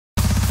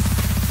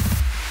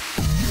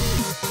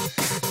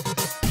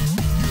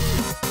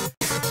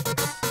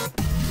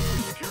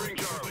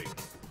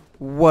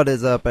What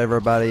is up,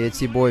 everybody?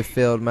 It's your boy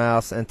Field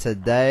Mouse, and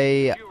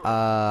today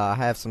I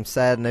have some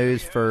sad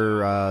news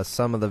for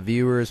some of the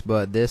viewers,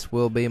 but this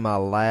will be my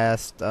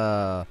last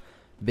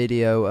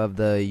video of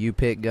the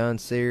YouPick gun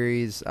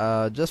series,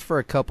 just for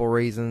a couple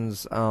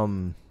reasons.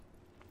 First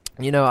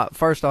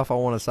off, I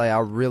want to say I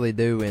really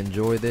do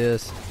enjoy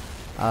this.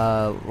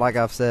 Like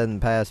I've said in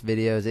past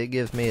videos, it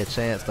gives me a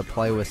chance to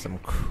play with some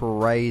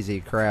crazy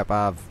crap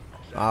I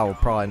will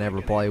probably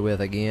never play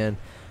with again,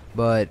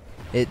 but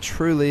it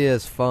truly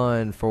is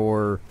fun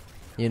for,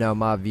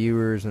 my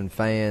viewers and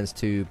fans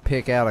to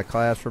pick out a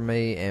class for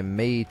me, and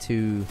me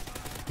to,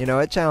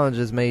 it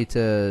challenges me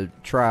to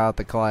try out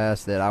the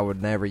class that I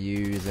would never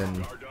use,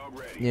 and,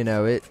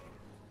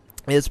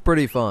 it's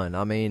pretty fun.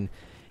 I mean,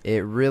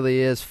 it really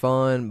is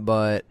fun,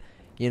 but,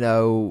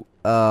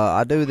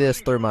 I do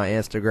this through my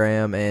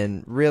Instagram,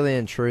 and really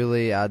and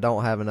truly, I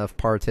don't have enough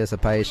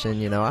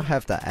participation. I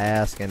have to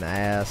ask and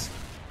ask,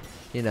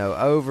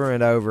 over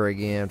and over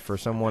again for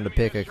someone to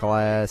pick a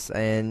class,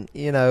 and,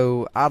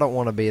 I don't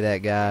want to be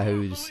that guy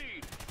who's,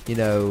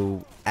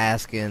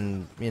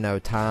 asking,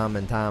 time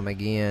and time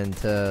again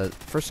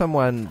for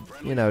someone,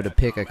 to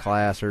pick a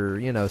class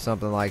or,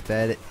 something like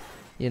that.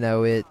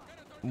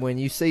 When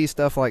you see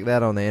stuff like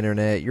that on the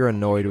internet, you're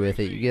annoyed with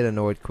it. You get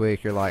annoyed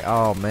quick. You're like,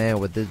 oh man,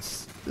 would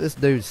this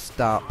dude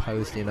stop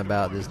posting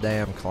about this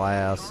damn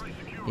class?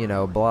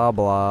 Blah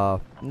blah.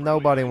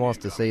 Nobody wants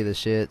to see the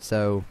shit,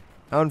 so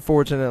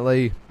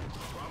unfortunately,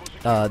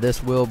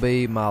 this will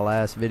be my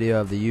last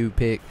video of the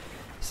YouPick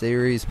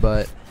series,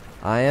 but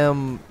I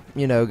am,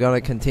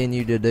 gonna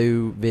continue to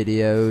do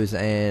videos,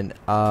 and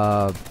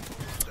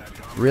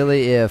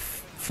really,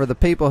 for the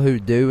people who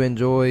do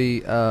enjoy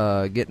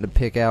getting to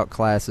pick out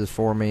classes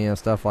for me and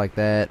stuff like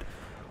that,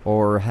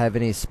 or have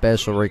any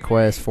special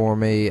requests for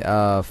me,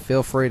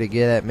 feel free to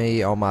get at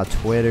me on my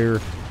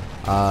Twitter.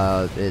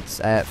 It's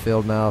at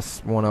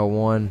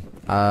FieldMouse101.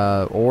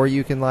 Or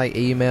you can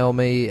email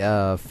me,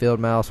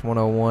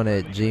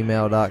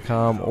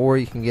 fieldmouse101@gmail.com, or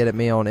you can get at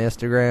me on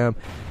Instagram,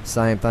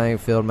 same thing,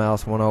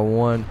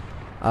 fieldmouse101.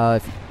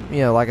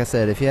 Like I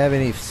said, if you have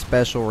any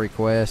special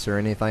requests or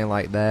anything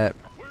like that,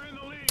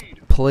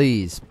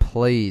 please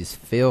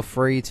feel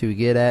free to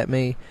get at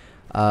me.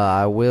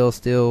 I will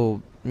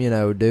still,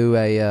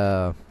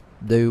 do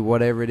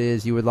whatever it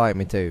is you would like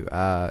me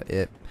to.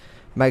 It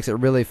makes it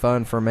really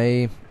fun for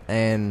me,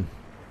 and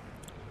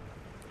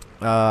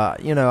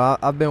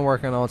I've been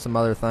working on some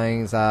other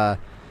things. I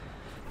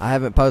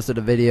haven't posted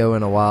a video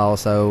in a while,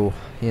 so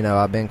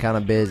I've been kind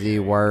of busy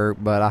work,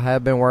 but I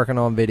have been working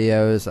on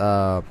videos.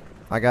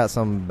 I got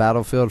some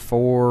Battlefield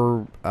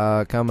 4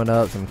 coming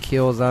up, some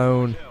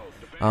Killzone,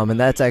 and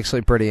that's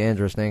actually pretty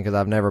interesting because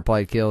I've never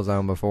played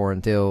Killzone before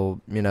until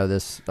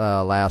this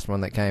last one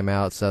that came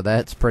out, so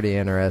that's pretty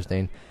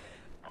interesting.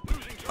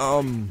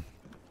 Oh,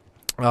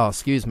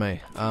 excuse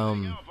me.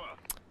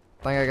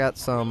 I think I got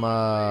some,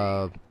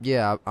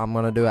 yeah, I'm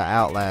going to do an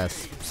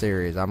Outlast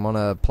series. I'm going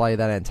to play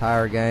that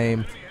entire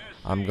game.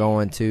 I'm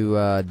going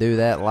to do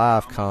that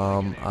live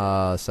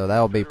comm, so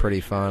that'll be pretty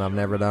fun. I've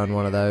never done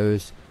one of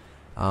those.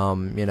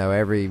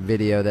 Every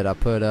video that I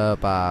put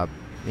up, I,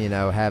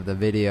 have the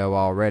video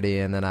already,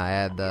 and then I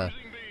add the,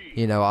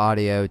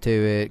 audio to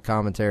it,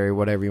 commentary,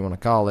 whatever you want to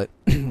call it.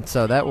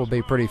 So that will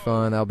be pretty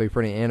fun. That'll be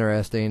pretty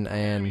interesting,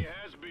 and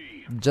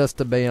just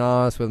to be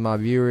honest with my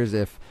viewers,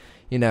 if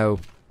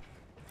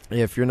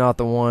you're not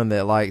the one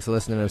that likes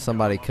listening to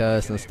somebody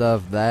cuss and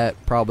stuff, that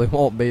probably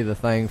won't be the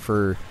thing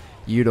for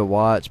you to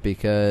watch,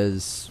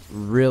 because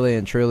really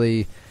and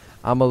truly,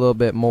 I'm a little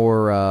bit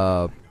more,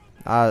 I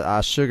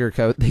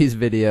sugarcoat these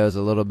videos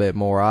a little bit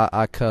more.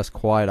 I cuss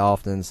quite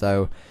often,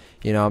 so,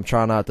 I'm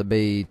trying not to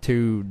be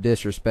too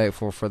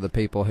disrespectful for the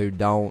people who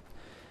don't,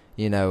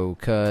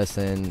 cuss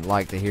and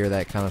like to hear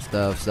that kind of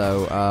stuff.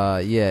 So,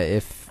 yeah,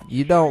 if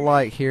you don't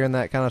like hearing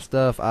that kind of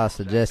stuff, I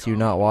suggest you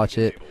not watch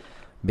it,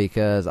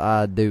 because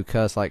I do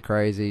cuss like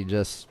crazy,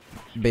 just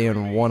being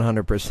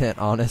 100%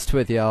 honest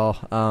with y'all.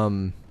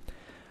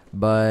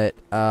 But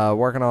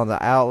working on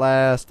the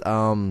Outlast,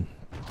 I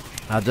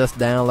just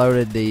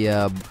downloaded the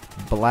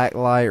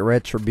Blacklight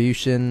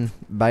Retribution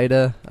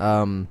beta.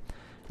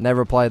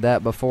 Never played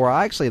that before.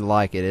 I actually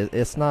like it.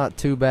 It's not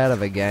too bad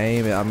of a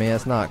game. I mean,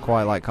 it's not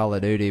quite like Call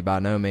of Duty by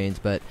no means,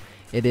 but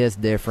it is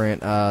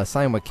different.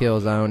 Same with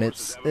Killzone.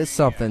 It's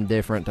something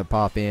different to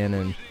pop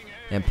in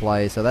and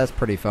play, so that's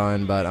pretty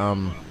fun. But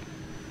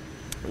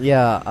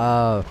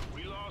yeah,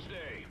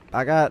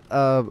 I got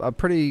a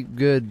pretty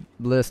good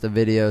list of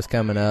videos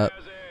coming up,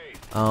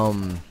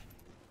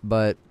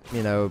 but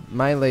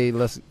mainly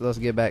let's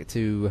get back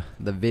to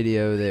the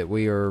video that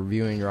we are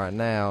viewing right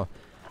now.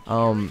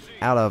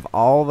 Out of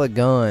all the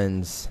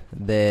guns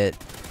that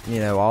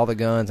all the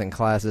guns and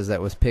classes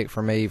that was picked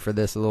for me for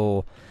this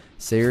little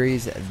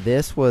series,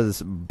 this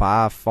was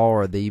by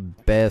far the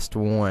best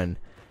one,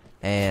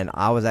 and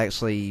I was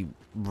actually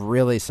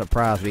really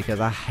surprised because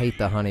I hate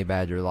the honey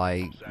badger.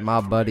 Like,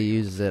 my buddy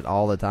uses it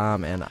all the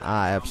time, and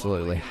I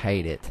absolutely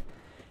hate it.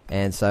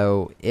 And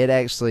so it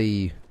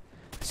actually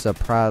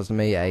surprised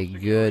me a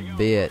good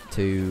bit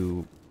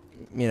to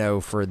you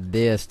know, for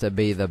this to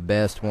be the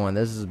best one.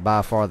 This is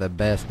by far the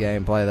best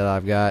gameplay that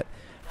I've got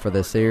for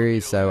the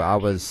series, so I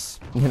was,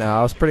 you know,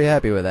 I was pretty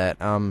happy with that.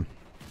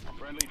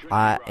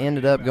 I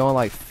ended up going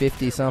like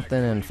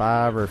 50-something and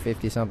 5 or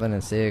 50-something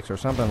and 6 or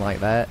something like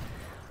that.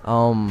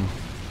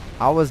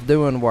 I was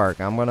doing work,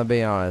 I'm gonna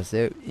be honest.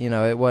 It, you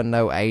know, it wasn't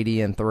no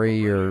 80 and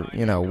 3 or,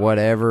 you know,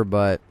 whatever,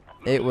 but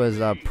it was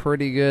a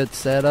pretty good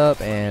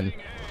setup, and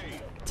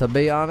to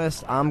be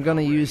honest, I'm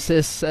gonna use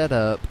this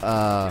setup,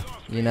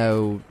 you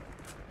know,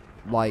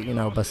 like, you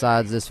know,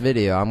 besides this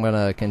video, I'm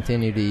gonna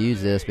continue to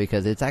use this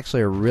because it's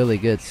actually a really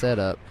good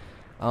setup.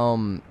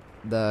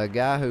 The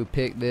guy who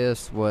picked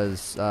this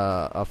was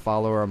a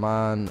follower of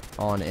mine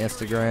on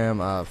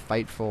Instagram,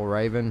 Fateful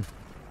Raven,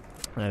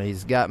 and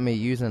he's got me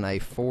using a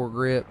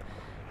foregrip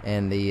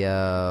and the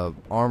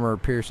armor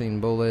piercing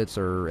bullets,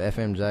 or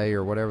FMJ,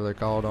 or whatever they're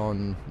called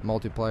on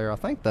multiplayer. I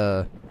think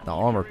the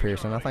armor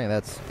piercing, I think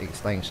that's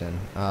Extinction.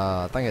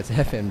 I think it's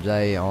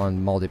FMJ on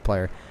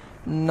multiplayer.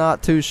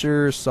 Not too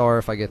sure, sorry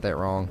if I get that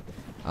wrong.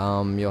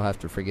 You'll have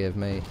to forgive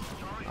me.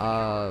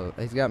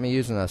 He's got me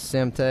using a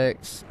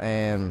Simtex,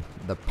 and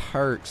the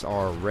perks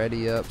are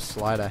Ready Up,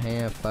 Sleight of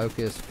Hand,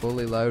 Focus,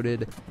 Fully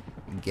Loaded,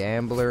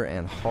 Gambler,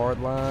 and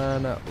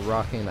Hardline,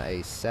 rocking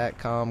a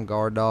Satcom,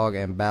 Guard Dog,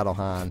 and Battle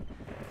Hind.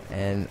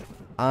 And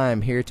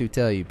I'm here to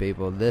tell you,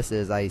 people, this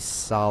is a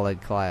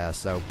solid class,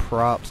 so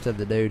props to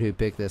the dude who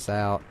picked this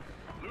out,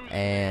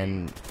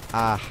 and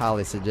I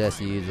highly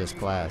suggest you use this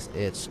class.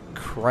 It's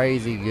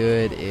crazy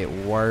good, it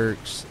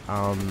works.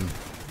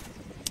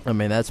 I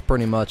mean, that's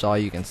pretty much all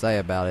you can say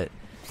about it.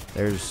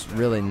 There's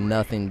really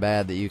nothing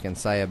bad that you can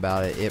say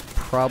about it. It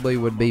probably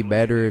would be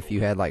better if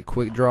you had like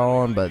quick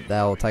draw on, but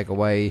that will take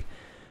away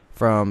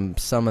from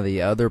some of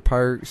the other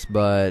perks.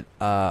 But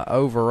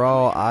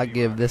overall, I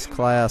give this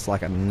class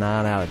like a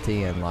 9 out of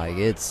 10. Like,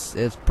 it's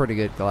pretty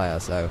good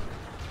class. So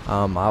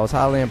I was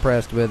highly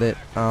impressed with it.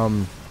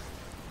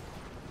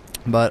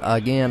 But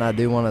again, I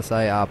do want to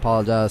say I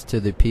apologize to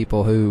the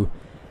people who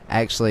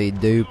actually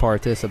do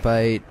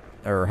participate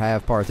or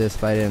have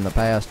participated in the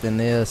past in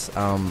this.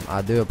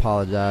 I do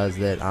apologize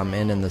that I'm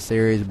ending the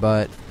series,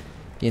 but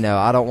you know,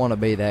 I don't want to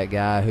be that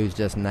guy who's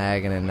just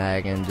nagging and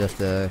nagging just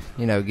to,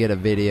 you know, get a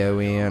video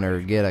in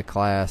or get a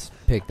class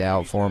picked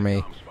out for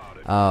me.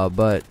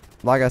 But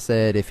like I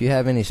said, if you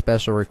have any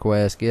special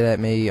requests, get at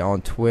me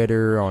on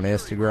Twitter, on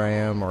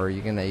Instagram, or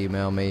you can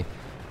email me.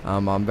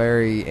 I'm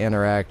very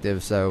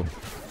interactive, so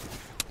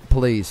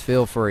please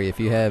feel free. If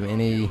you have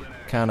any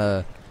kind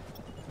of,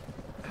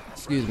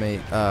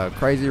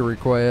 crazy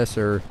requests,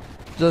 or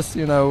just,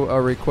 you know, a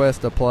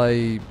request to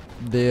play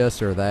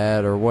this or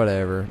that or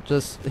whatever,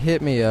 just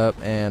hit me up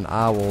and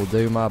I will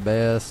do my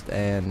best.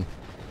 And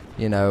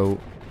you know,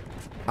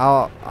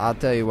 I'll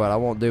tell you what, I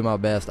won't do my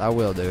best, I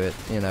will do it.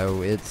 You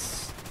know,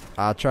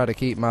 I try to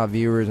keep my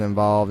viewers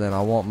involved, and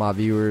I want my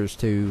viewers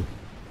to,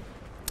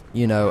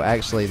 you know,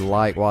 actually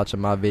like watching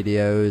my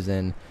videos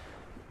and,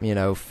 you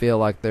know, feel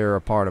like they're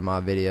a part of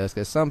my videos,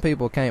 because some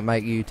people can't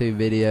make YouTube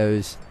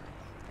videos,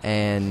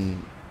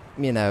 and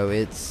you know,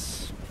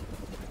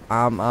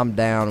 I'm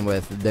down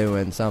with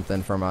doing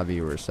something for my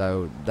viewers,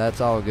 so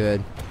that's all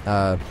good.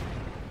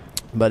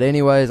 But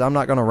anyways, I'm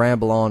not gonna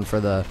ramble on for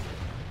the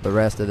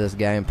rest of this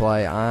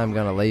gameplay. I'm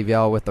gonna leave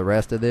y'all with the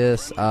rest of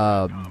this.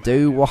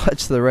 Do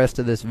watch the rest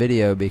of this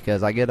video,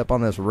 because I get up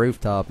on this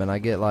rooftop and I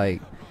get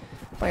like,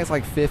 I think it's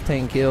like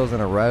 15 kills in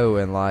a row,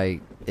 and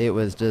like, it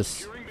was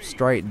just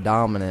straight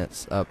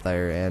dominance up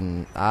there,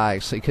 and I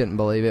actually couldn't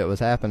believe it was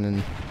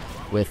happening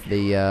with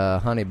the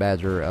honey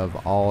badger of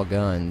all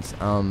guns.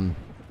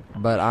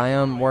 But I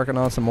am working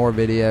on some more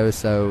videos,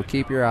 so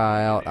keep your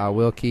eye out. I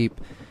will keep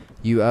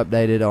you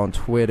updated on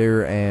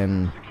Twitter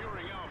and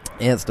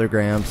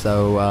Instagram,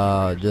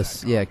 so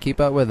just, yeah, keep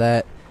up with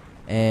that,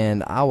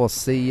 and I will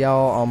see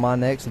y'all on my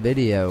next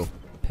video.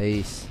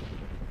 Peace.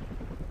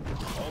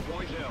 All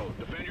points held.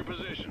 Defend your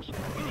positions.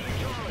 Losing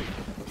Charlie.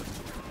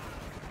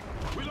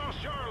 We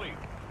lost Charlie.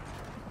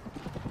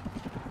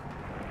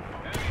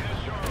 Enemy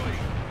has Charlie.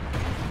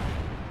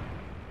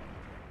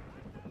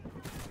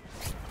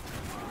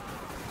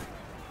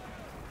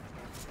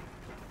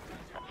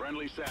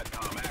 Friendly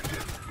SATCOM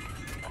active.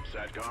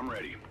 SATCOM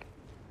ready.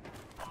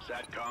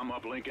 SATCOM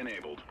uplink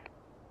enabled.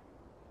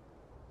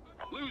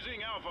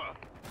 Losing Alpha.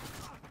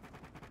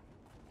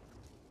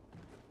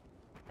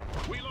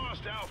 We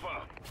lost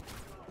Alpha.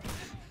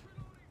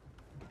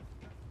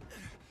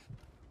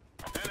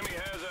 Enemy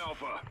has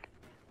Alpha.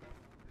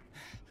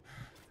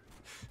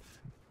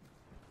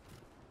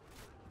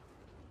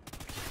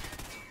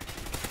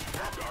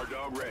 Guard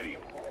dog ready.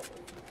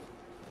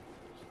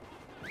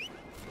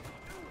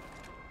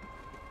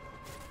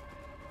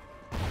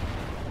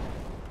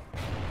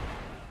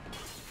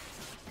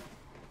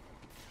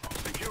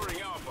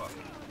 Securing Alpha.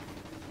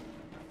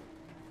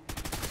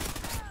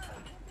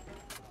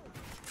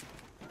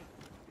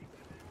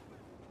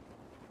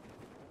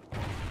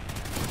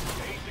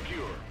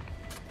 Secure.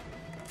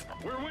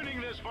 We're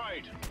winning this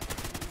fight.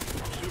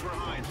 Super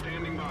Hind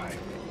standing by.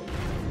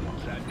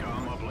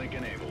 SATCOM uplink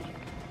enabled.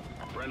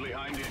 Friendly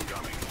Hind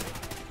incoming.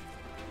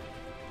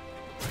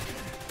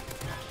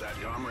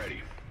 SATCOM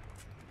ready.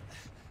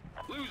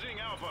 Losing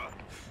Alpha.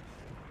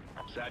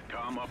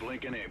 SATCOM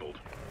uplink enabled.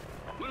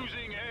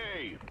 Losing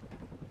A.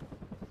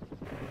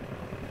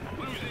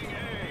 Losing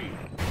A.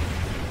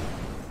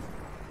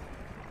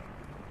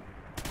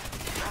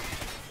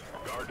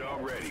 Guard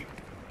dog ready.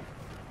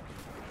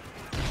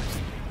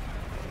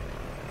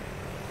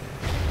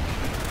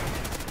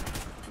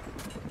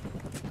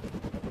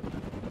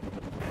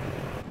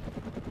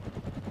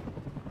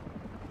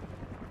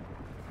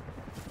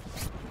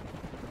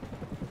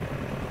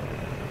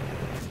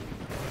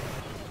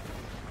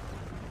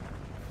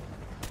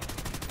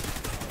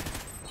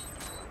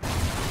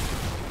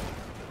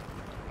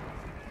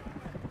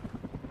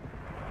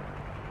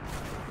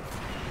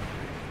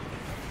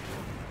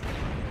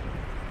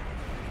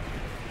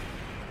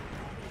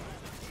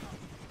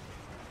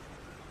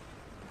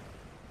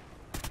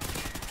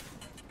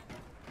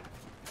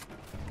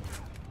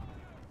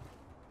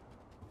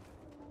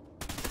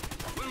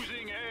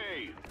 Losing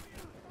A.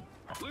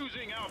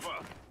 Losing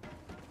Alpha.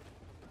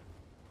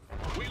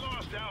 We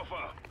lost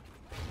Alpha.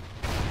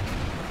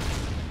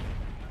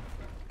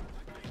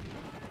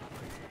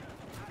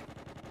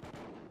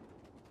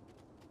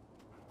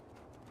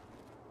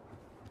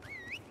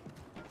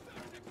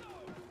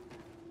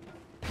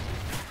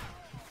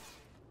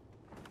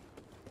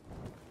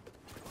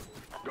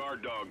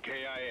 Guard dog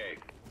KIA.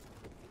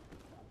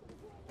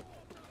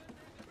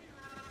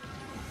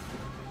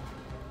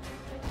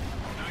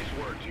 Nice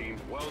work, team.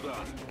 Well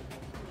done.